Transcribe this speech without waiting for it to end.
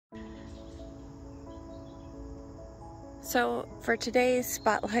So for today's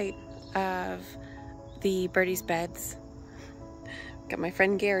spotlight of the Birdies beds, got my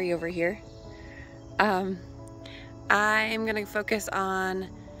friend Gary over here. I'm gonna focus on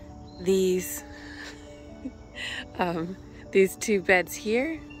these these two beds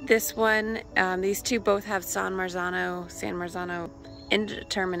here. This one, these two both have San Marzano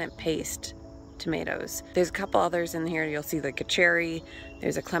indeterminate paste tomatoes. There's a couple others in here. You'll see like a cherry,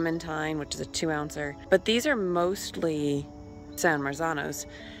 there's a clementine, which is a 2-ouncer, but these are mostly San Marzanos.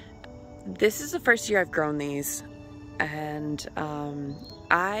 This is the first year I've grown these, and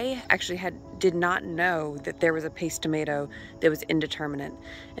I actually did not know that there was a paste tomato that was indeterminate.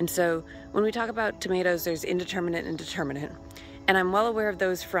 And so when we talk about tomatoes, there's indeterminate and determinate, and I'm well aware of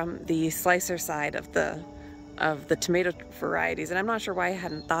those from the slicer side of the tomato varieties, and I'm not sure why I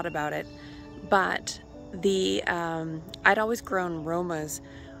hadn't thought about it. But I'd always grown Romas,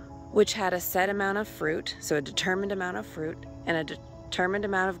 which had a set amount of fruit, so a determined amount of fruit and a determined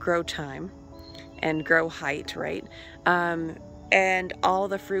amount of grow time and grow height, right? And all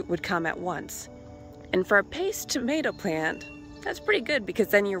the fruit would come at once. And for a paste tomato plant, that's pretty good, because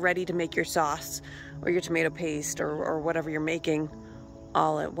then you're ready to make your sauce or your tomato paste or whatever you're making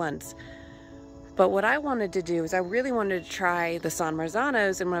all at once. But what I wanted to do is I really wanted to try the San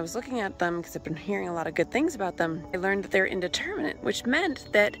Marzanos, and when I was looking at them, because I've been hearing a lot of good things about them, I learned that they're indeterminate, which meant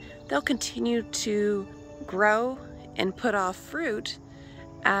that they'll continue to grow and put off fruit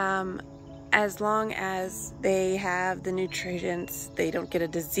as long as they have the nutrients, they don't get a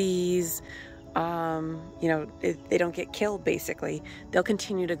disease, you know, they don't get killed basically. They'll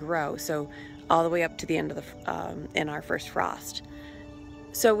continue to grow, so all the way up to the end of the in our first frost.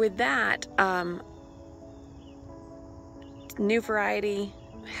 So with that, new variety,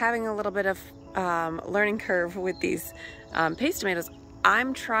 having a little bit of learning curve with these paste tomatoes,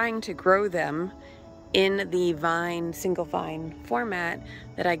 I'm trying to grow them in the vine, single vine format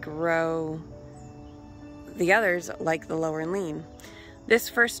that I grow the others, like the lower and lean. This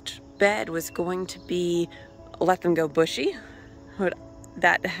first bed was going to be let them go bushy, but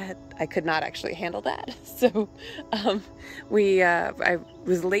I could not actually handle that. So I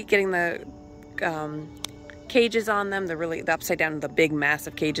was late getting the cages on them, the upside down, the big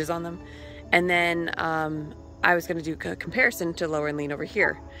massive cages on them, and then I was going to do a comparison to lower and lean over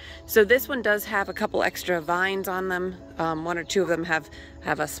here. So this one does have a couple extra vines on them. One or two of them have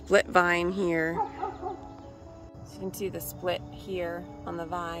a split vine here. So you can see the split here on the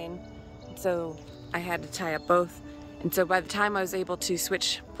vine. So I had to tie up both. And so by the time I was able to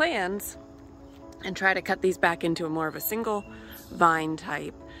switch plans and try to cut these back into more of a single vine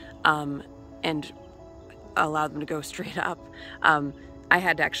type and allow them to go straight up, I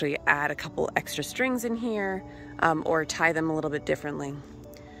had to actually add a couple extra strings in here or tie them a little bit differently.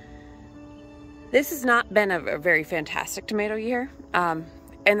 This has not been a very fantastic tomato year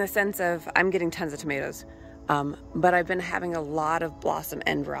in the sense of I'm getting tons of tomatoes, but I've been having a lot of blossom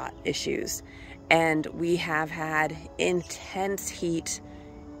end rot issues. And we have had intense heat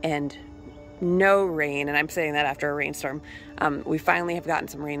and no rain, and I'm saying that after a rainstorm. We finally have gotten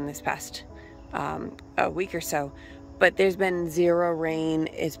some rain this past a week or so, but there's been zero rain.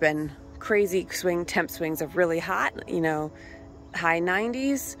 It's been crazy temp swings of really hot, you know, high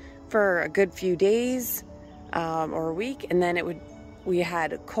 90s for a good few days or a week, and then we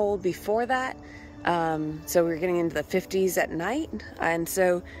had cold before that, so we were getting into the 50s at night, and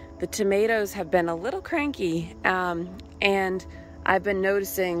so the tomatoes have been a little cranky, and I've been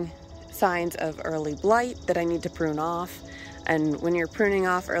noticing signs of early blight that I need to prune off. And when you're pruning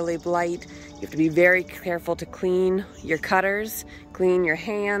off early blight, you have to be very careful to clean your cutters, clean your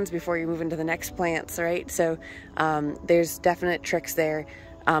hands before you move into the next plants, right? So there's definite tricks there.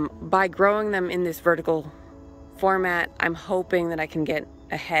 By growing them in this vertical format, I'm hoping that I can get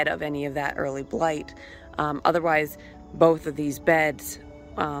ahead of any of that early blight. Otherwise, both of these beds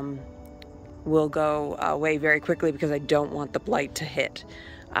will go away very quickly, because I don't want the blight to hit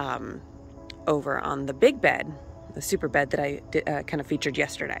over on the big bed, the super bed that I kind of featured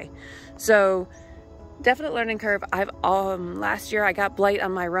yesterday. So definite learning curve. Last year I got blight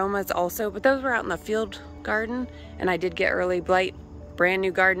on my Romas also, but those were out in the field garden, and I did get early blight. Brand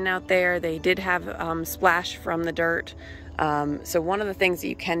new garden out there. They did have splash from the dirt. So one of the things that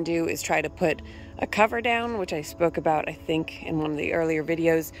you can do is try to put a cover down, which I spoke about, I think, in one of the earlier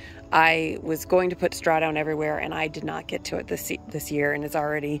videos. I was going to put straw down everywhere, and I did not get to it this year, and it's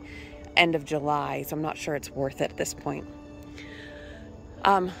already end of July, so I'm not sure it's worth it at this point.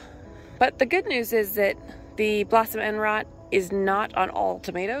 But the good news is that the blossom end rot is not on all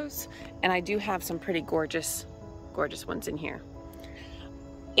tomatoes, and I do have some pretty gorgeous ones in here.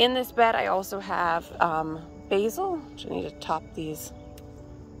 In this bed, I also have basil, which I need to top these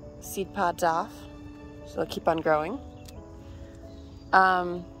seed pods off so they'll keep on growing.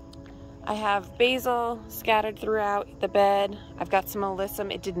 I have basil scattered throughout the bed. I've got some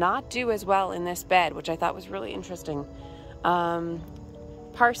alyssum. It did not do as well in this bed, which I thought was really interesting.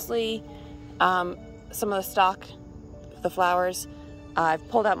 Parsley, some of the stalk, the flowers, I've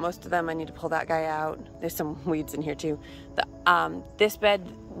pulled out most of them. I need to pull that guy out. There's some weeds in here too. This bed,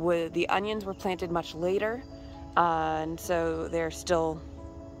 the onions were planted much later, and so they're still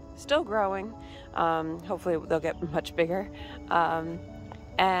growing. Hopefully they'll get much bigger.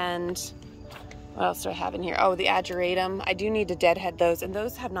 And what else do I have in here? Oh, the ageratum. I do need to deadhead those, and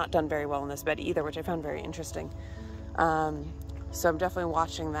those have not done very well in this bed either, which I found very interesting. So I'm definitely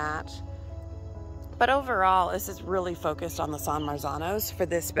watching that. But overall, this is really focused on the San Marzanos for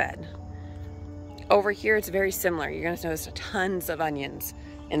this bed. Over here, it's very similar. You're going to notice tons of onions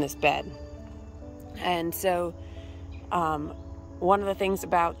in this bed. And so one of the things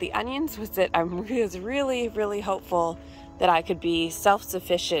about the onions was that I was really, really hopeful that I could be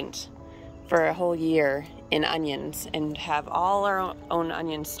self-sufficient for a whole year in onions and have all our own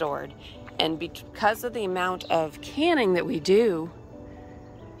onions stored. And because of the amount of canning that we do,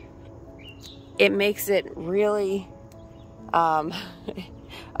 it makes it really hard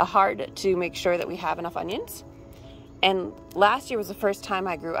to make sure that we have enough onions. And last year was the first time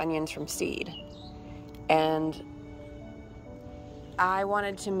I grew onions from seed. And I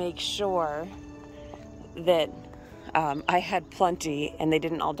wanted to make sure that I had plenty and they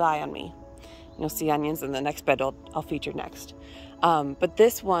didn't all die on me. You'll see onions in the next bed I'll feature next. But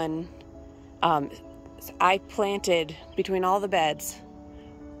this one, I planted between all the beds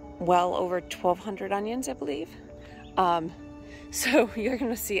well over 1,200 onions, I believe. So you're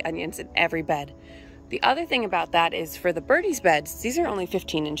gonna see onions in every bed. The other thing about that is for the Birdies beds, these are only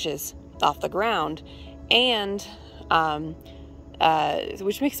 15 inches off the ground, and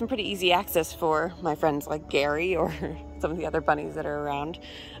which makes them pretty easy access for my friends like Gary or some of the other bunnies that are around,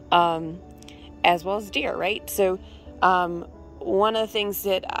 as well as deer, right? So one of the things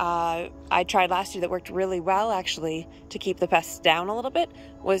that I tried last year that worked really well, actually, to keep the pests down a little bit,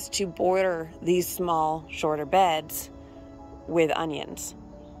 was to border these small, shorter beds with onions.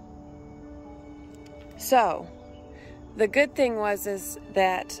 So the good thing is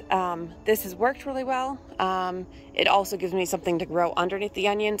that this has worked really well. It also gives me something to grow underneath the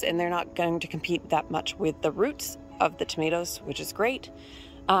onions, and they're not going to compete that much with the roots of the tomatoes, which is great.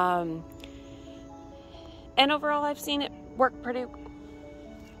 And overall, I've seen it work pretty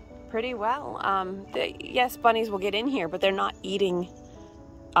well. Yes, bunnies will get in here, but they're not eating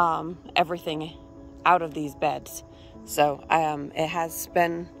everything out of these beds. So it has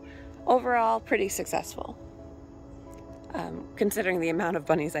been overall pretty successful, considering the amount of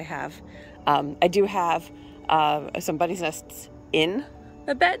bunnies I have. I do have some bunnies' nests in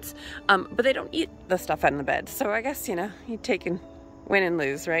the beds, but they don't eat the stuff in the beds. So I guess, you take and win and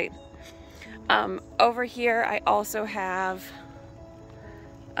lose, right? Over here, I also have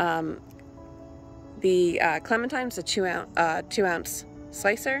the clementines, the 2 ounce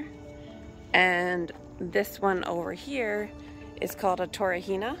slicer, and this one over here is called a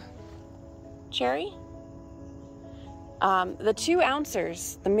Torrehina cherry. The 2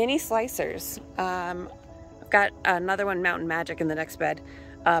 ouncers, the mini slicers, I've got another one, Mountain Magic, in the next bed.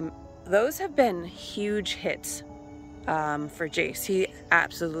 Those have been huge hits for Jace. He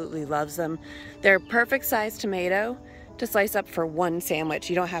absolutely loves them. They're perfect size tomato to slice up for one sandwich.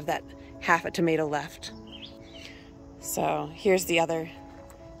 You don't have that half a tomato left. So here's the other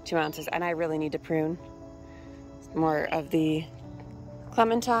 2 ounces, and I really need to prune more of the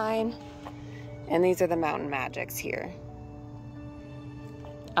clementine, and these are the Mountain Magics here.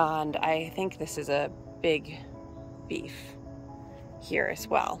 And I think this is a big beef here as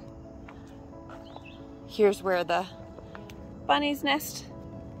well. Here's where the bunny's nest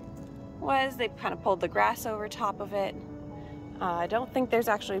was. They kind of pulled the grass over top of it. I don't think there's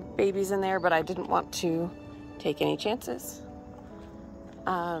actually babies in there, but I didn't want to take any chances.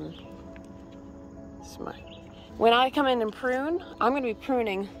 When I come in and prune, I'm going to be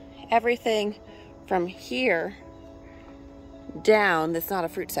pruning everything from here down that's not a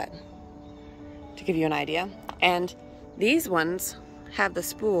fruit set, to give you an idea. And these ones have the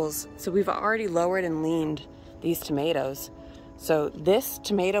spools, so we've already lowered and leaned these tomatoes. So this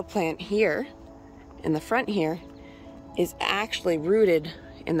tomato plant here in the front here is actually rooted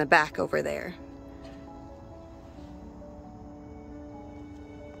in the back over there.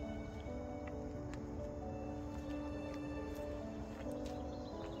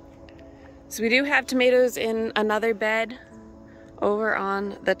 So we do have tomatoes in another bed over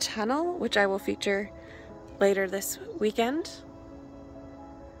on the tunnel, which I will feature later this weekend.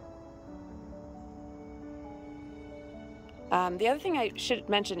 The other thing I should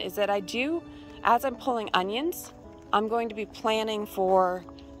mention is that as I'm pulling onions, I'm going to be planning for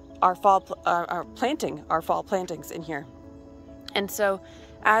our fall plantings in here. And so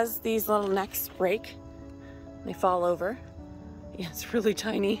as these little necks break, they fall over. Yeah, it's really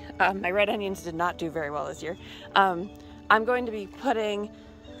tiny. My red onions did not do very well this year. I'm going to be putting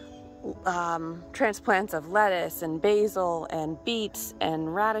transplants of lettuce and basil and beets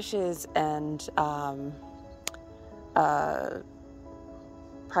and radishes and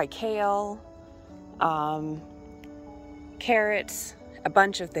probably kale, carrots, a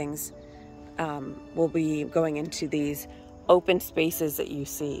bunch of things will be going into these open spaces that you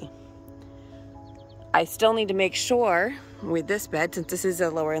see. I still need to make sure with this bed, since this is a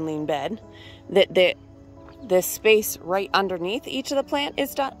lower and lean bed, that this space right underneath each of the plant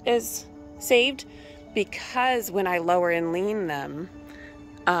is saved, because when I lower and lean them,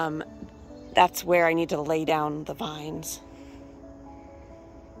 that's where I need to lay down the vines.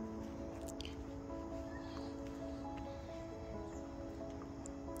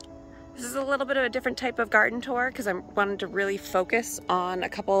 This is a little bit of a different type of garden tour because I wanted to really focus on a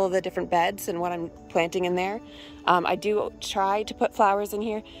couple of the different beds and what I'm planting in there. I do try to put flowers in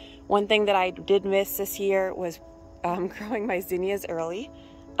here. One thing that I did miss this year was growing my zinnias early.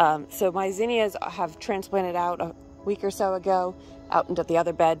 So my zinnias have transplanted out a week or so ago out into the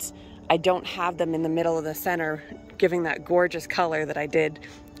other beds. I don't have them in the middle of the center giving that gorgeous color that I did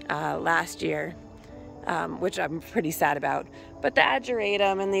last year, which I'm pretty sad about. But the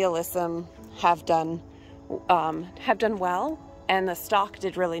ageratum and the alyssum have done well, and the stalk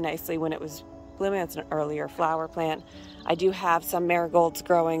did really nicely when it was blooming. It's an earlier flower plant. I do have some marigolds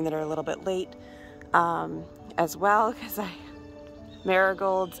growing that are a little bit late as well, because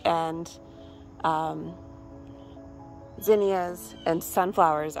marigolds and zinnias and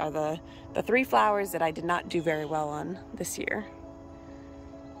sunflowers are the three flowers that I did not do very well on this year.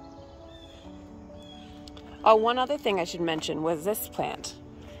 Oh, one other thing I should mention was this plant.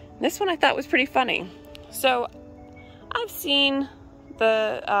 This one I thought was pretty funny. So I've seen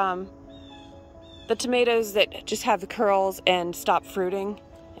the tomatoes that just have the curls and stop fruiting,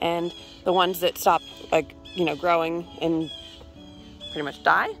 and the ones that stop, like, you know, growing and pretty much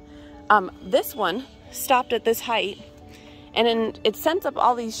die. This one stopped at this height, and then it sends up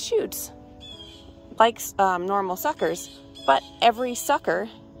all these shoots like normal suckers, but every sucker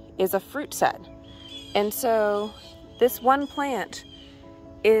is a fruit set. And so this one plant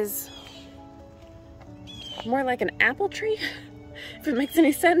is more like an apple tree, if it makes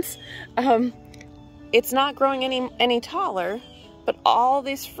any sense. It's not growing any taller, but all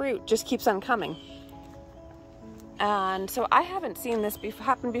this fruit just keeps on coming. And so I haven't seen this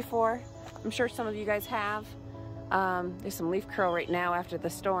happen before. I'm sure some of you guys have. There's some leaf curl right now after the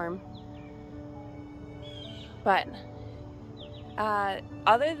storm. But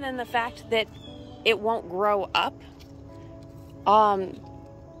other than the fact that it won't grow up,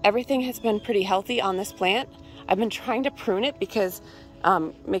 everything has been pretty healthy on this plant. I've been trying to prune it because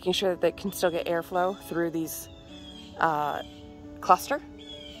making sure that they can still get airflow through these cluster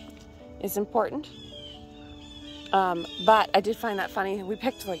is important. But I did find that funny. We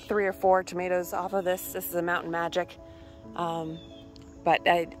picked like 3 or 4 tomatoes off of this. This is a Mountain Magic. But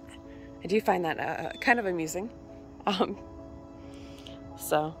I do find that kind of amusing.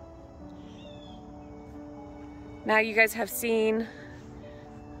 So now you guys have seen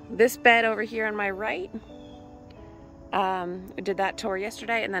this bed over here on my right. We did that tour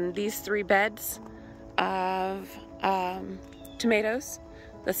yesterday, and then these 3 beds of tomatoes,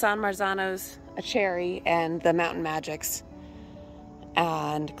 the San Marzanos, a cherry, and the Mountain Magics,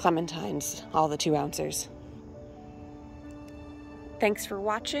 and clementines, all the 2 ounces. Thanks for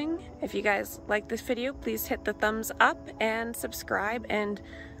watching. If you guys like this video, please hit the thumbs up and subscribe, and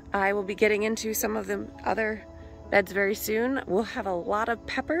I will be getting into some of the other beds very soon. We'll have a lot of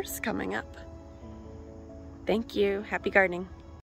peppers coming up. Thank you. Happy gardening.